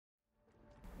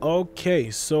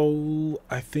Okay, so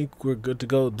I think we're good to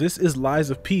go. This is Lies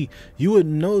of P. You would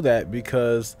know that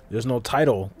because there's no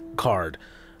title card.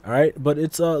 All right, but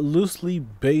it's loosely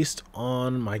based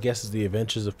on, my guess is The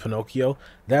Adventures of Pinocchio.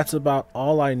 That's about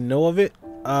all I know of it.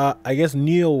 I guess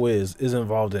NeoWiz is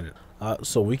involved in it.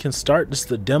 So we can start. This is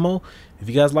the demo. If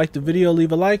you guys like the video,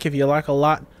 leave a like. If you like a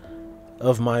lot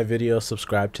of my videos,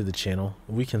 subscribe to the channel.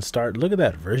 We can start. Look at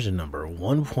that version number,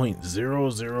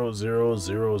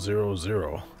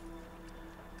 1.000000.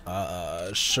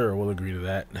 Sure, we'll agree to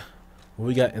that. What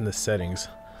we got in the settings?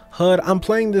 HUD. I'm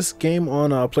playing this game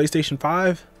on PlayStation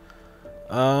 5.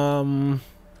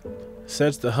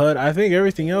 Sets the HUD. I think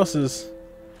everything else is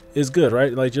good,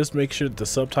 right? Like, just make sure that the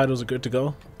subtitles are good to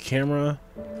go. Camera.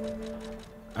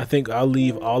 I think I'll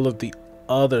leave all of the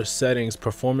other settings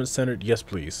performance centered. Yes,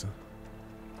 please.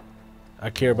 I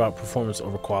care about performance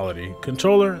over quality.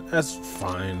 Controller, that's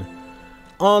fine.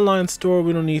 Online store,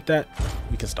 we don't need that.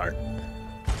 We can start.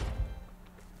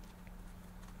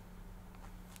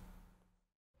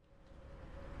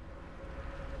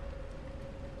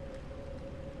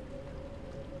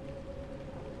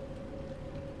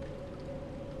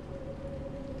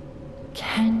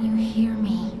 Can you hear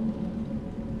me?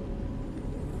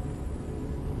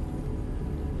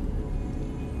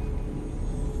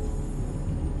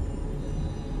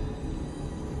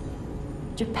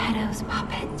 Geppetto's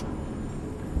puppet.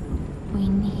 We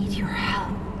need your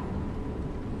help.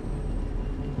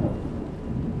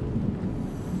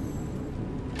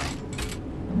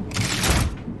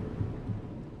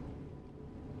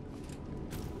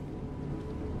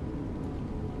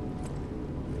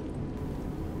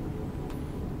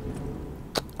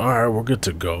 Alright, we're good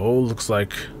to go. Looks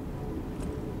like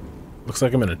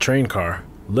I'm in a train car.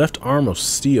 Left arm of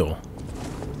steel.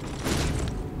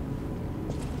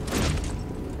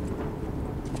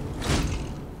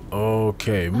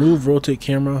 Okay, move, rotate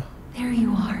camera. There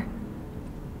you are.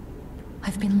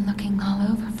 I've been looking all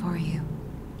over for you.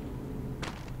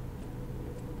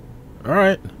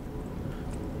 Alright.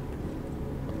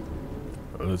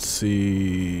 Let's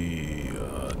see.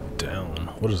 Down.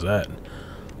 What is that?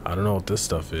 I don't know what this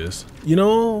stuff is. You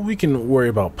know, we can worry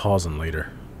about pausing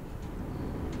later.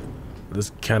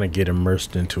 Let's kind of get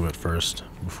immersed into it first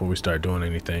before we start doing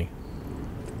anything.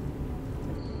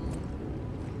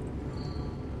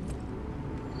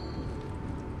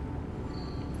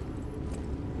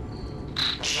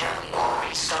 Jimmy will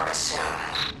restart soon.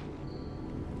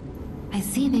 I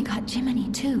see they got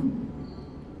Jiminy too,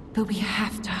 but we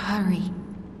have to hurry.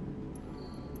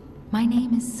 My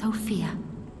name is Sophia.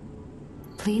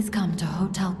 Please come to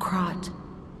Hotel Krot,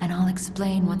 and I'll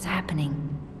explain what's happening.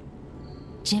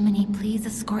 Jiminy, please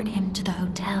escort him to the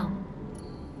hotel.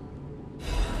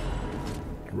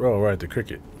 Oh, right, the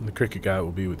cricket. The cricket guy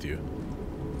will be with you.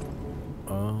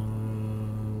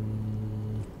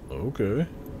 Okay.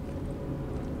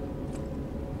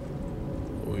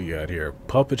 What we got here?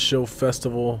 Puppet Show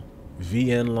Festival.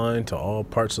 VN line to all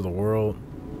parts of the world.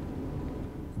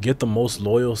 Get the most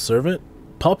loyal servant?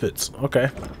 Puppets. Okay.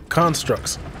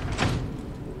 Constructs.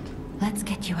 Let's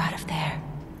get you out of there.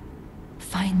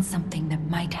 Find something that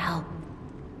might help.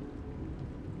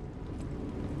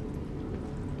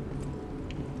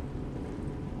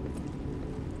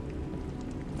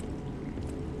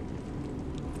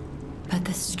 But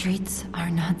the streets are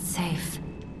not safe.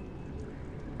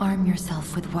 Arm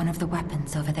yourself with one of the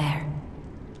weapons over there.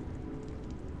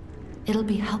 It'll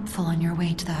be helpful on your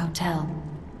way to the hotel.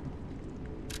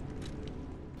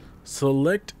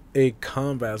 Select a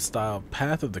combat style.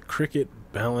 Path of the cricket,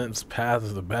 balance. Path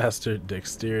of the bastard,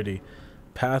 dexterity.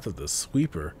 Path of the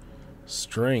sweeper,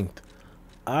 strength.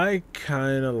 I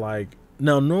kind of like...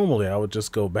 Now, normally I would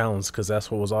just go balance because that's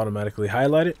what was automatically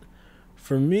highlighted.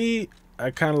 For me,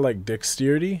 I kind of like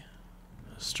dexterity,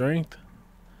 strength.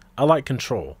 I like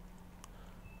control.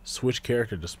 Switch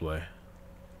character display.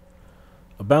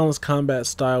 A balanced combat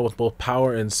style with both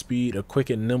power and speed. A quick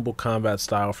and nimble combat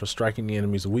style for striking the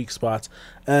enemy's weak spots.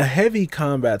 A heavy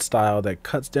combat style that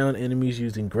cuts down enemies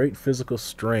using great physical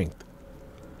strength.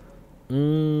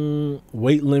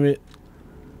 Weight limit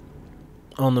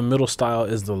on the middle style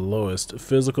is the lowest.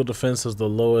 Physical defense is the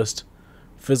lowest.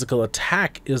 Physical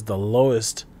attack is the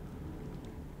lowest.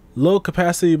 Low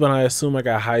capacity, but I assume I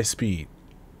got high speed.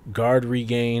 Guard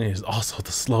regain is also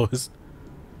the slowest.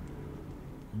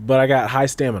 But I got high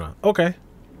stamina. Okay.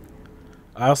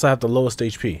 I also have the lowest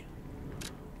HP.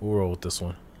 We'll roll with this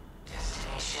one.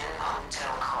 Destination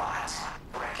Hotel Krot.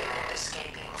 Recommend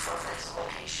escaping from this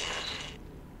location.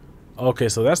 Okay,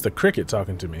 so that's the cricket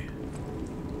talking to me.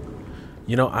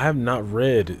 You know, I have not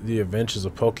read The Adventures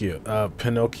of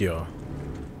Pinocchio.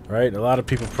 right? A lot of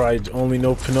people probably only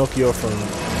know Pinocchio from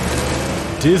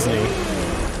Disney.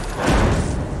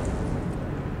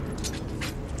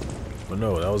 But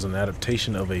no, that was an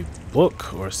adaptation of a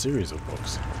book or a series of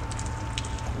books.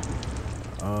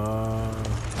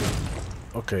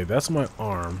 Okay, that's my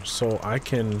arm, so I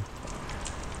can't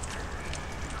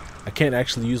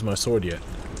actually use my sword yet.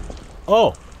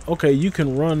 Oh, okay, you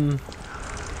can run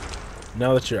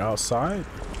now that you're outside.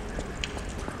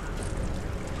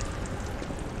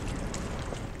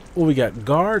 Well, we got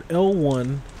guard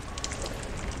L1.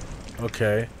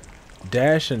 Okay.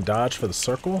 Dash and dodge for the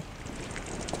circle.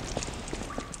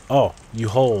 Oh, you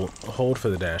hold for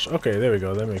the dash. Okay, there we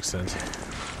go. That makes sense.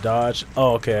 Dodge.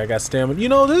 Oh, okay, I got stamina. You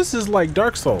know, this is like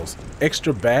Dark Souls.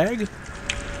 Extra bag.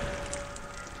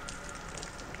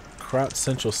 Crot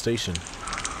Central Station.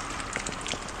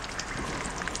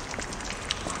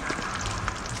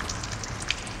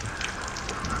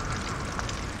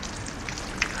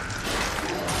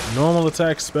 Normal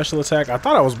attack, special attack. I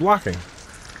thought I was blocking.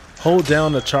 Hold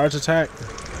down the charge attack.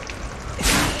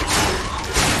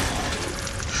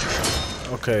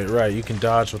 Okay, right. You can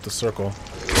dodge with the circle.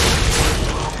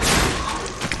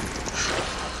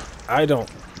 I don't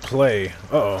play.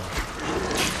 Uh-oh.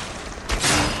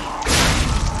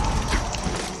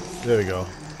 There we go.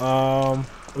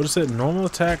 What is it? Normal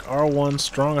attack, R1,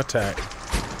 strong attack.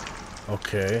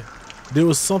 Okay. There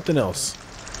was something else,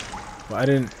 but I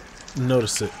didn't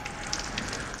notice it.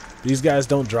 These guys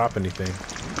don't drop anything.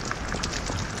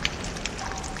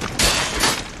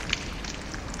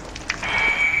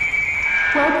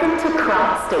 Welcome to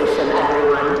Crop Station,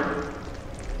 everyone.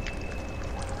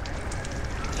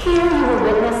 Here you will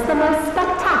witness the most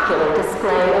spectacular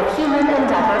display of human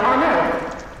endeavor on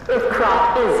Earth. If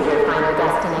Crop is your final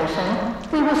destination,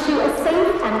 we wish you a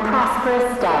safe and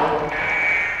prosperous day.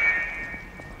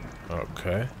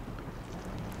 Okay.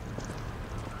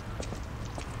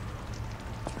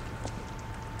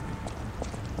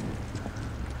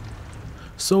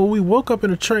 So we woke up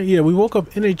in a train. Yeah, we woke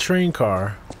up in a train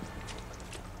car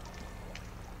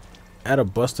at a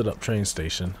busted up train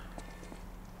station.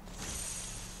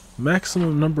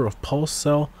 Maximum number of pulse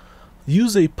cell.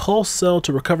 Use a pulse cell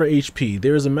to recover HP.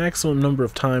 There is a maximum number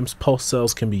of times pulse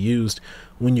cells can be used.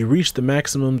 When you reach the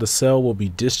maximum, the cell will be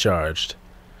discharged.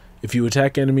 If you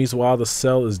attack enemies while the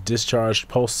cell is discharged,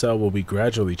 pulse cell will be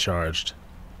gradually charged.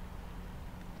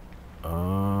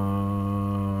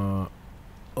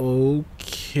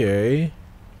 Okay.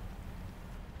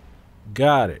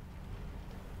 Got it.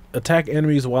 Attack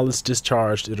enemies while it's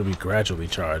discharged, it'll be gradually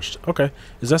charged. Okay.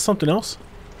 Is that something else?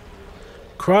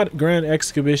 Grand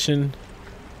Exhibition,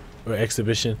 or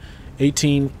Exhibition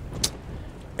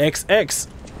 18XX.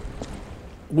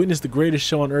 Witness the greatest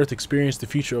show on Earth, experience the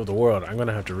future of the world. I'm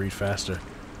gonna have to read faster.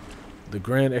 The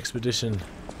Grand Expedition,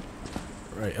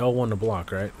 right? L1 to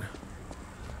block, right?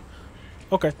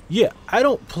 Okay, yeah, I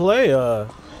don't play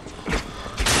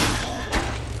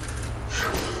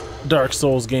Dark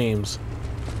Souls games.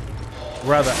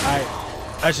 Rather,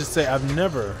 I should say I've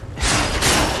never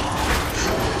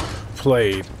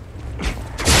played.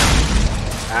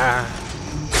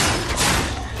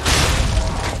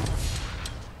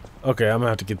 Okay, I'm gonna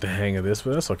have to get the hang of this,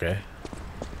 but that's okay.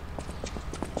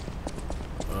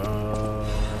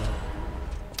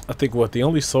 I think the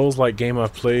only Souls-like game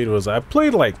I've played was I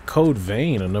played like Code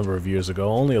Vein a number of years ago,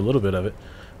 only a little bit of it.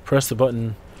 Press the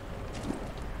button.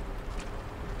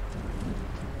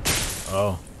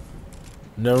 Oh.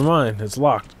 Never mind, it's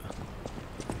locked.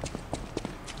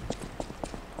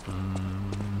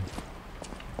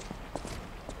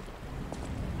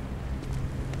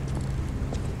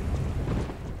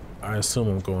 I assume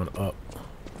I'm going up.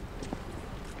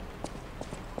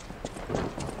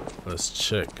 Let's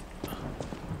check.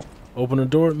 Open the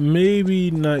door?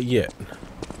 Maybe not yet.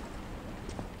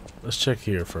 Let's check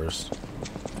here first.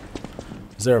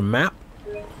 Is there a map?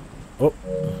 Oh.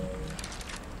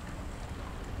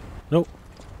 Nope.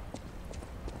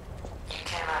 You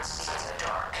cannot see in the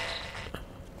dark.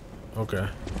 Okay.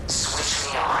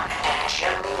 Switch me on and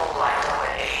gently will light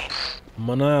away.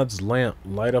 Monad's lamp.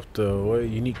 Light up the way.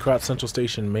 Unique Crot Central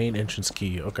Station main entrance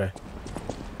key. Okay.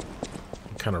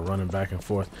 I'm kind of running back and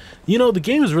forth. You know, the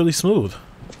game is really smooth.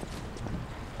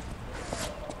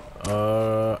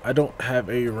 I don't have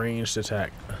a ranged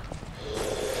attack.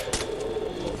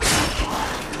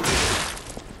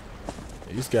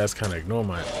 These guys kind of ignore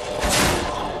my...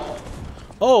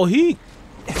 Oh, hey,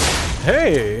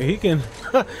 he can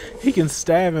he can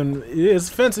stab and he's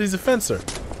a fencer.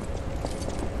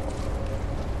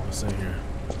 What's in here?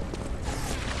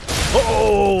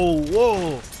 Oh,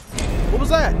 whoa. What was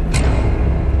that?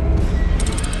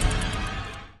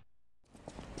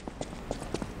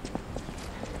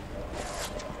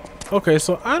 Okay,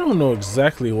 so I don't know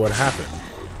exactly what happened.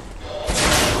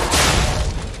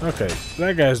 Okay,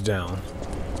 that guy's down.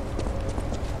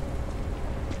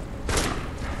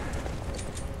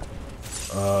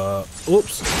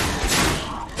 Oops.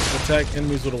 Attack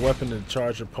enemies with a weapon and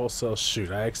charge a pulse cell.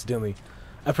 Shoot, I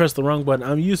pressed the wrong button.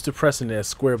 I'm used to pressing that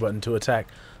square button to attack.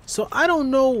 So I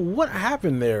don't know what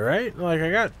happened there, right? Like,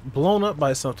 I got blown up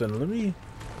by something. Let me...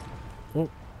 Oh,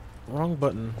 wrong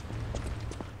button.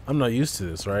 I'm not used to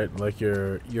this, right? Like,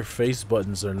 your face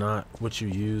buttons are not what you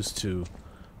use to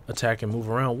attack and move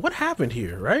around. What happened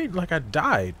here, right? Like, I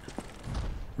died.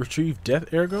 Retrieve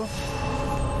death ergo?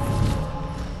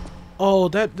 Oh,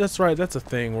 that's right. That's a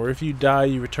thing where if you die,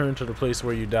 you return to the place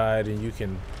where you died, and you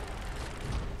can...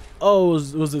 Oh,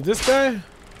 was it this guy?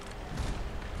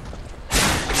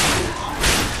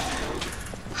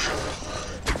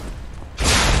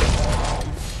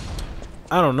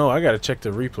 I don't know. I gotta check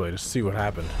the replay to see what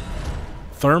happened.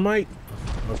 Thermite?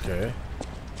 Okay.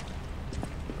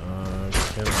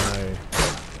 Can I...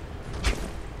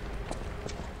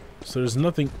 So there's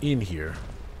nothing in here.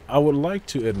 I would like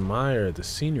to admire the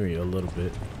scenery a little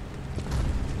bit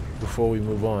before we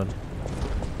move on.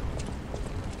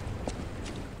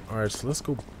 Alright, so let's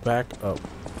go back up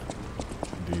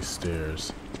these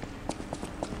stairs.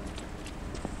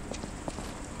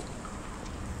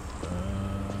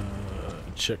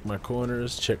 Check my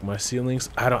corners, check my ceilings.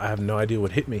 I have no idea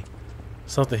what hit me.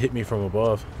 Something hit me from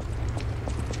above.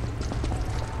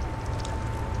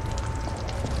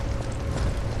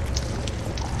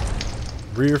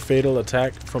 Rear fatal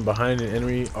attack from behind an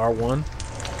enemy, R1.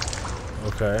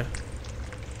 Okay.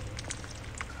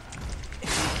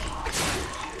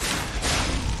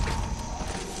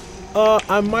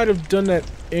 I might have done that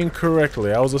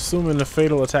incorrectly. I was assuming the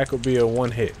fatal attack would be a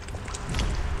one hit.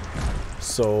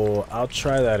 So I'll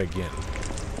try that again.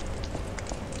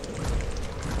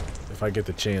 If I get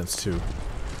the chance to.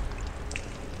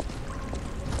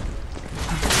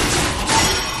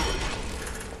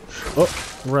 Oh,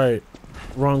 right.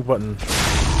 Wrong button.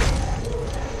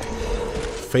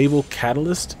 Fable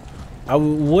Catalyst?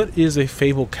 What is a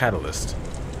Fable Catalyst?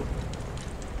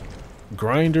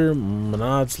 Grinder,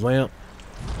 Monad's lamp,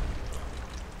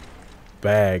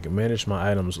 bag, manage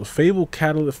my items. Fable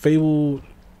Catalyst, Fable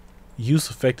use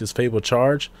effect is Fable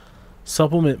charge.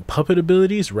 Supplement puppet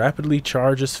abilities, rapidly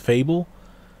charges Fable.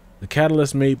 The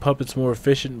Catalyst made puppets more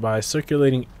efficient by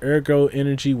circulating ergo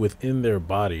energy within their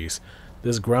bodies.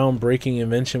 This groundbreaking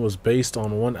invention was based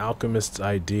on one alchemist's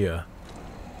idea.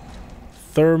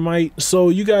 Thermite. So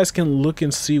you guys can look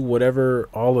and see whatever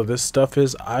all of this stuff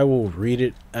is. I will read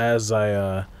it as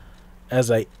I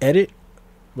edit,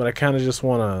 but I kind of just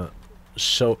want to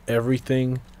show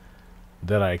everything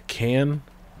that I can.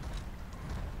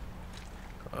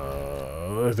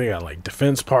 They got like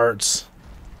defense parts.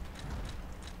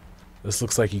 This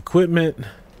looks like equipment.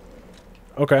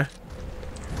 Okay.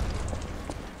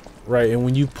 Right, and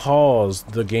when you pause,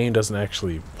 the game doesn't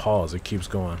actually pause. It keeps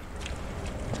going.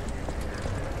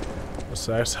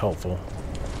 So that's helpful.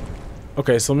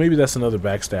 Okay, so maybe that's another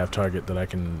backstab target that I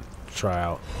can try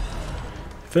out.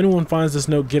 If anyone finds this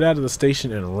note, get out of the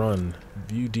station and run.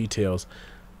 View details.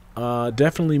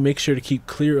 Definitely make sure to keep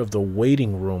clear of the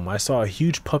waiting room. I saw a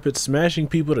huge puppet smashing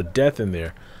people to death in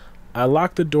there. I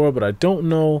locked the door, but I don't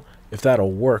know if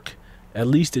that'll work. At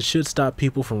least it should stop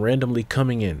people from randomly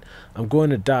coming in. I'm going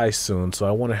to die soon, so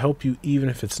I want to help you even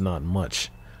if it's not much.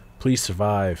 Please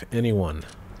survive. Anyone.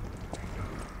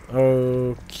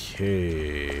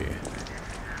 Okay.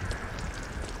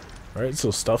 Alright,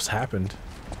 so stuff's happened.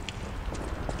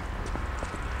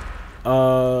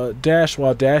 Dash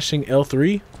while dashing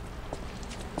L3.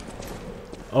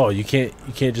 Oh, you can't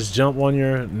just jump on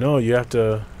your... No, you have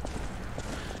to...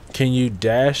 Can you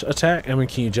dash attack? I mean,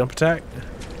 can you jump attack?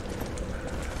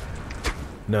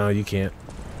 No, you can't.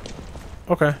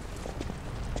 Okay.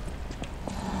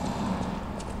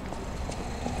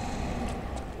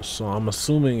 So I'm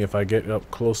assuming if I get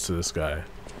up close to this guy,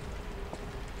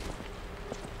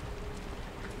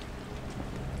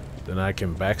 then I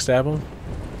can backstab him.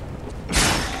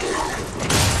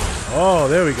 Oh,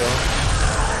 there we go.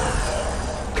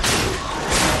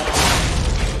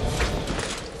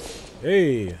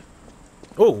 Hey.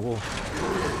 Oh. Whoa.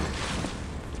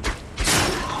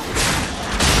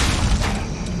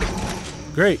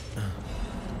 Great.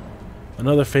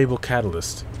 Another Fable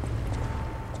Catalyst.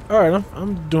 Alright,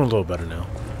 I'm doing a little better now.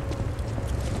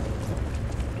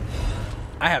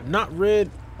 I have not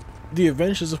read The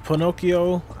Adventures of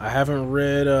Pinocchio. I haven't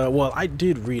read, well, I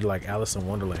did read like Alice in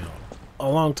Wonderland a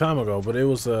long time ago, but it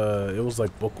was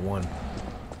like book 1.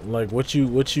 Like what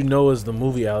you know is the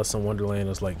movie Alice in Wonderland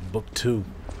is like book 2.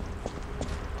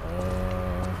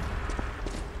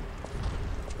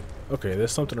 Okay,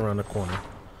 there's something around the corner.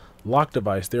 Lock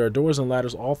device. There are doors and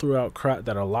ladders all throughout Krat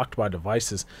that are locked by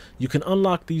devices. You can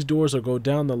unlock these doors or go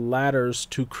down the ladders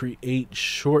to create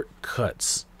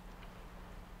shortcuts.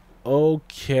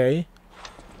 Okay.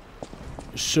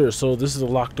 Sure, so this is a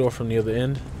locked door from the other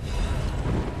end.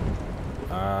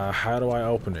 How do I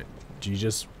open it? Do you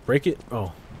just break it?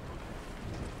 Oh.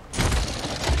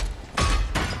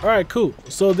 Alright, cool.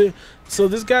 So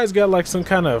this guy's got like some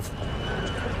kind of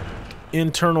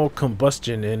internal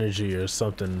combustion energy or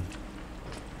something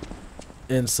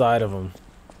inside of him,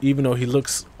 even though he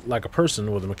looks like a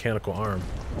person with a mechanical arm.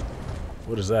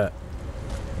 What is that?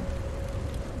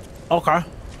 Okay.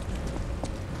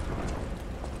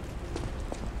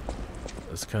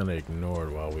 Let's kind of ignore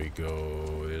it while we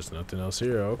go. There's nothing else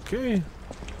here. Okay.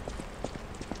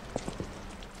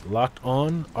 Locked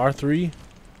on. R3.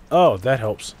 Oh, that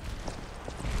helps.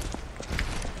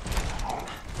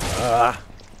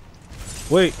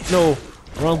 Wait, no.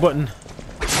 Wrong button.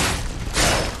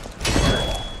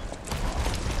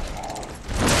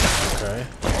 Okay.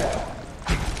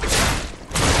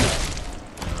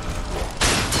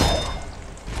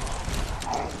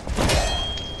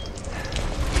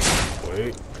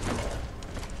 Wait.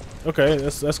 Okay,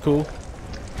 that's cool.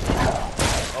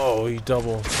 Oh, he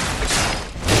double.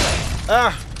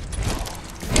 Ah!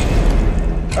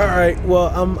 Alright, well,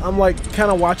 I'm like kind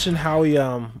of watching how he,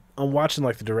 I'm watching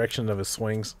like the direction of his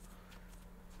swings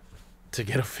to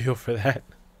get a feel for that.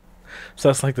 So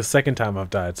that's like the second time I've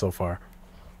died so far.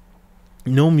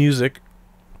 No music.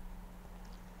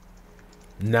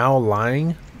 Now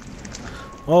lying.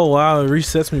 Oh wow, it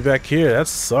resets me back here. That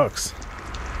sucks.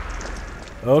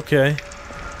 Okay.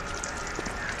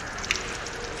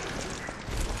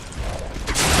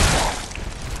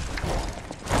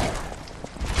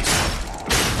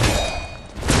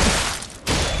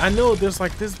 I know there's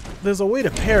like there's a way to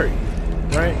parry,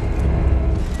 right?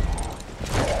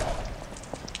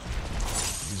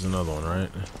 Use another one, right?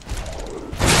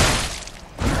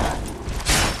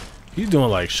 He's doing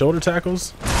like shoulder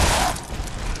tackles.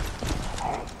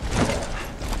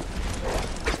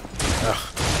 Ugh.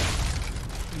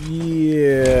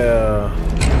 Yeah.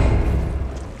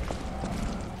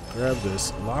 Grab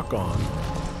this, lock on.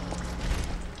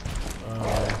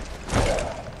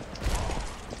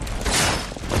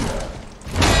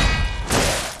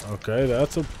 Okay,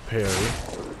 that's a parry.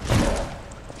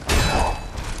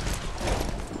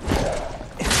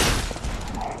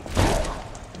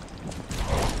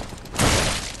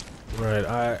 Right,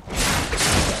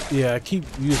 I keep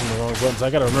using the wrong buttons.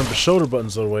 I gotta remember shoulder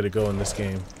buttons are the way to go in this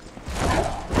game.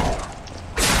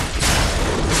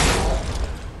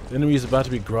 The enemy is about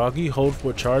to be groggy. Hold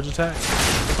for a charge attack.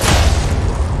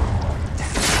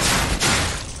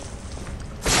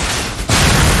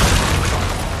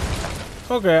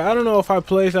 Okay, I don't know if I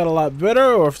played that a lot better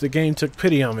or if the game took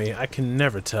pity on me. I can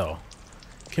never tell.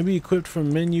 Can be equipped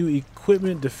from menu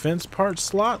equipment defense parts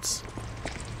slots.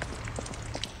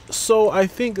 So I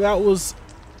think that was,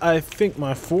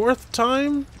 my fourth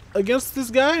time against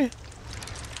this guy.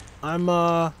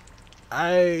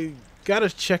 I gotta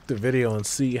check the video and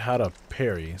see how to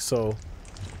parry. So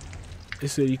it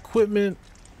said equipment,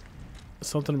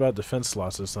 something about defense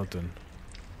slots or something.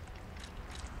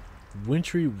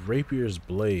 Wintry Rapier's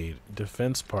Blade.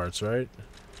 Defense parts, right?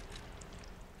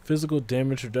 Physical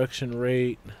damage reduction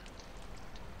rate.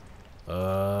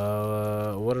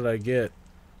 What did I get?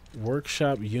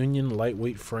 Workshop Union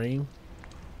lightweight frame.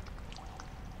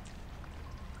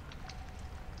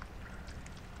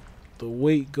 The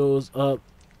weight goes up.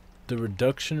 The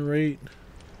reduction rate.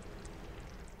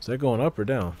 Is that going up or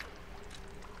down?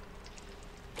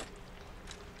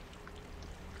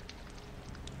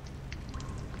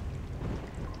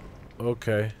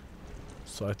 Okay,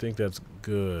 so I think that's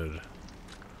good.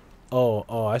 Oh,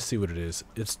 I see what it is.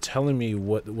 It's telling me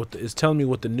it's telling me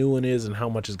what the new one is and how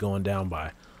much it's going down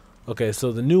by. Okay,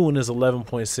 so the new one is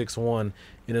 11.61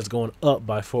 and it's going up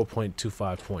by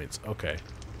 4.25 points. Okay,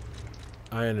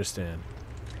 I understand.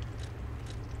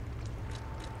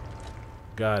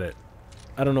 Got it.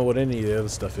 I don't know what any of the other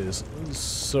stuff is.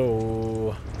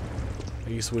 So I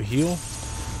guess we'll heal,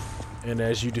 and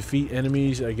as you defeat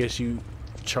enemies, I guess you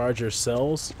charge your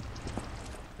cells,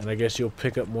 and I guess you'll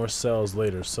pick up more cells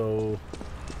later. So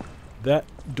that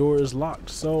door is locked.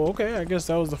 So okay, I guess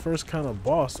that was the first kind of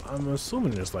boss. I'm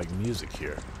assuming there's like music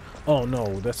here. Oh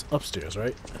no, that's upstairs,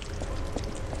 right?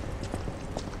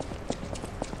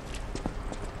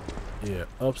 Yeah,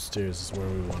 upstairs is where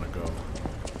we want to go.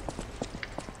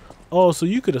 Oh, so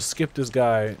you could have skipped this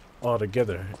guy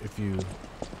altogether if you...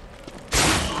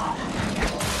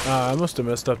 I must have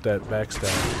messed up that backstab.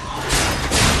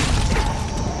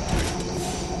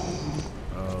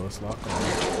 let's lock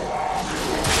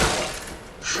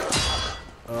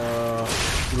on.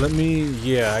 Let me,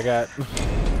 yeah, I got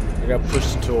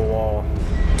pushed into a wall.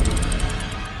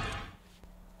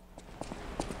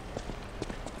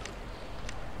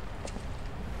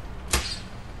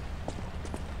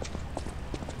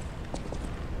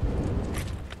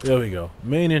 There we go.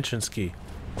 Main entrance key.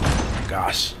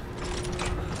 Gosh.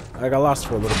 I got lost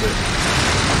for a little bit.